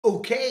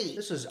Okay,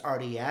 this is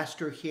Artie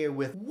Astor here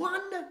with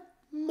one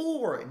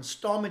more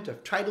installment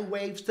of Tidal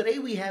Waves. Today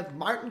we have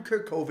Martin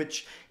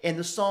Curkovic and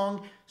the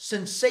song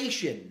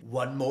Sensation,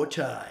 One More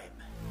Time.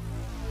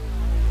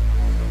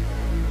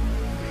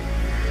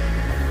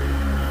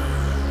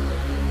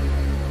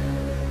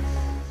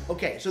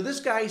 Okay, so this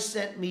guy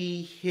sent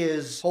me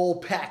his whole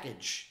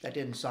package. That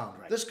didn't sound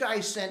right. This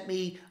guy sent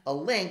me a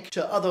link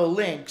to other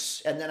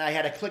links, and then I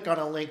had to click on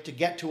a link to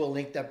get to a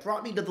link that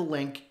brought me to the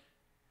link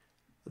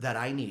that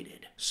I needed.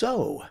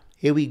 So,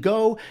 here we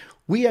go.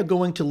 We are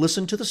going to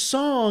listen to the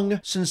song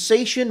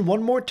Sensation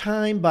One More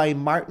Time by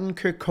Martin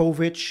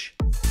Curkovic.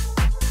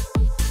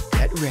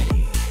 Get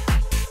ready.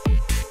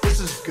 This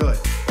is good.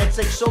 It's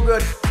like so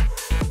good.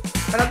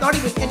 And I'm not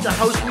even into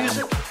house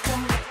music.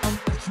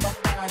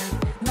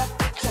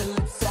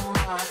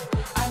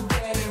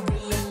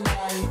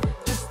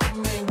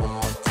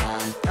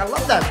 I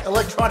love that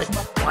electronic.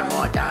 One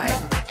more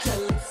time.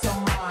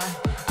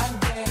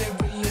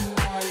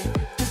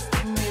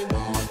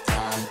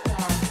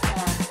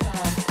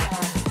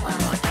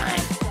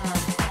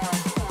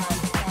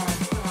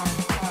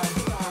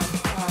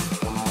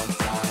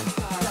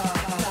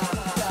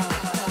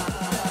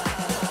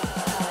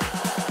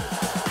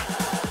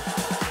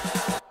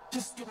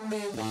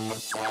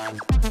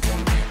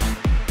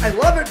 I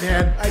love it,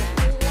 man. I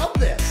love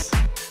this.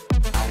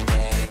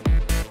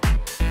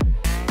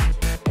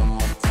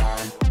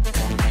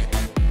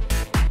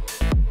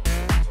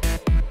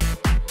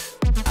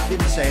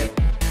 Didn't say it.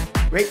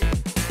 Great.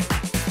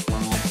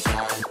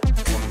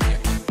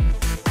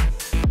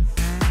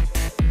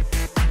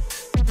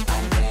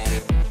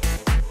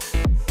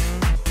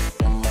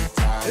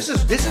 This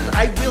is,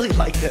 I really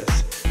like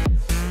this.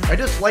 I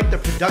just like the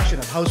production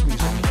of house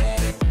music.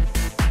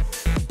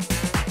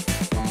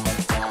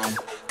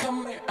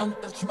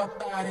 Touch my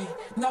body,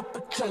 not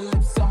put your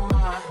lips on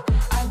mine.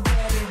 I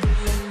get it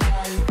real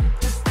nice.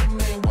 Just give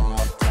me one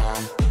more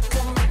time.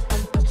 Come here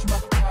and touch my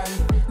body,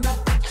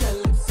 not put your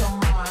lips on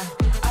mine.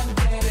 I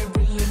get it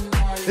real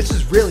nice. This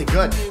is really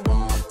good.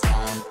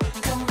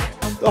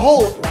 The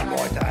whole one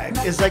more time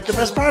is like the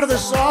best part of the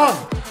song.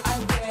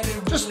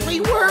 Just 3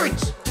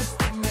 words.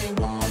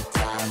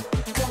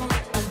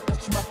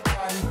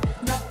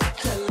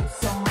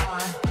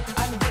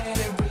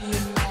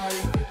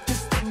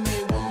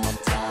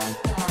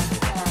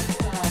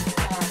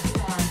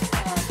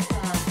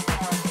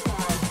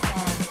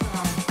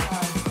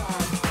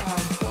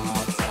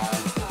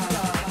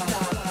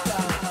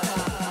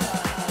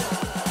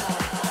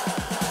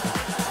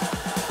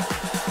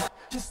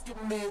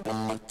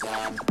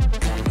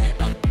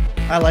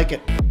 I like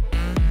it.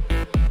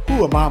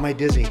 Ooh, am I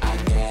dizzy?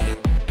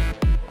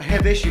 I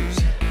have issues.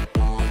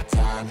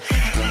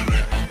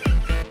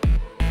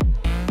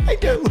 I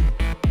do.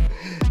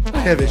 I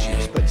have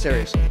issues, but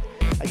seriously,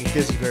 I get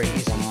dizzy very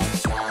easily.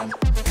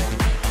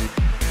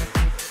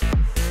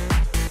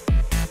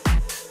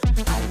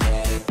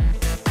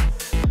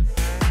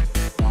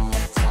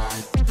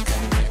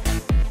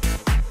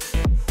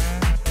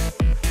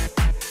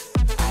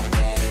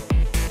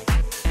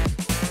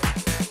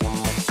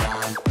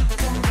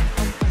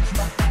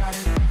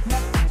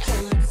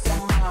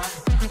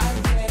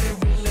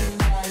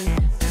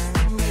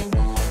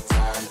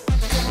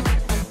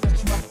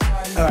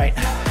 All right,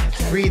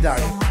 breathe out.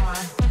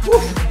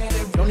 Woo.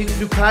 Don't need to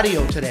do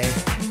cardio today.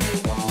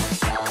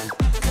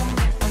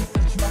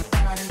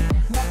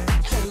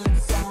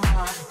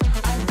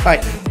 All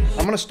right,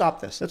 I'm gonna stop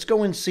this. Let's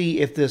go and see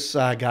if this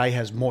guy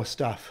has more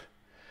stuff.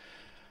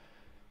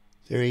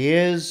 There he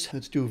is.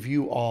 Let's do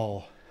view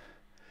all.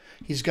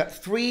 He's got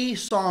 3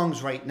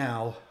 songs right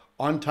now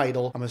on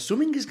Tidal. I'm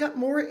assuming he's got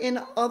more in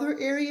other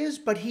areas,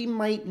 but he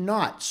might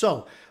not.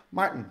 So,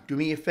 Martin, do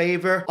me a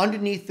favor.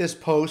 Underneath this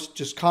post,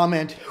 just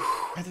comment.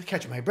 I have to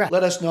catch my breath.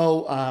 Let us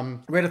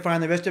know where to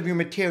find the rest of your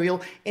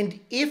material. And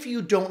if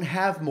you don't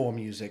have more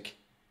music,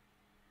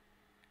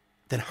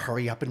 then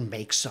hurry up and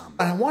make some.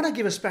 And I want to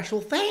give a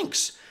special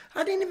thanks.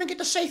 I didn't even get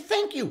to say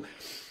thank you.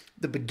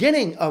 The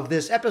beginning of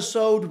this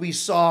episode, we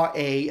saw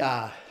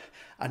a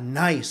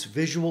nice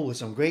visual with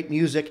some great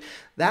music.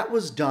 That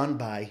was done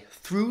by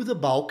Through the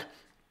Bulk.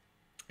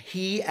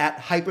 He at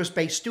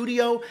Hyperspace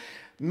Studio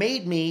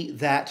made me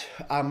that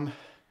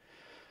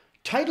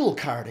title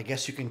card, I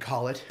guess you can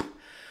call it,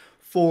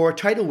 for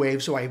Tidal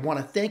Waves. So I want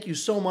to thank you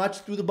so much,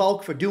 Through the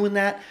Bulk, for doing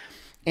that.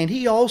 And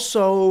he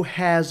also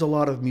has a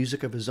lot of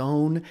music of his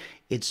own.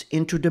 It's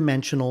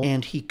interdimensional,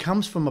 and he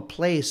comes from a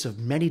place of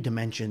many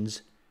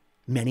dimensions,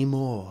 many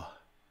more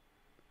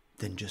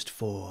than just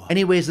 4.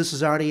 Anyways, this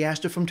is Artie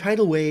Astor from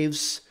Tidal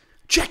Waves.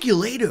 Check you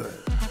later.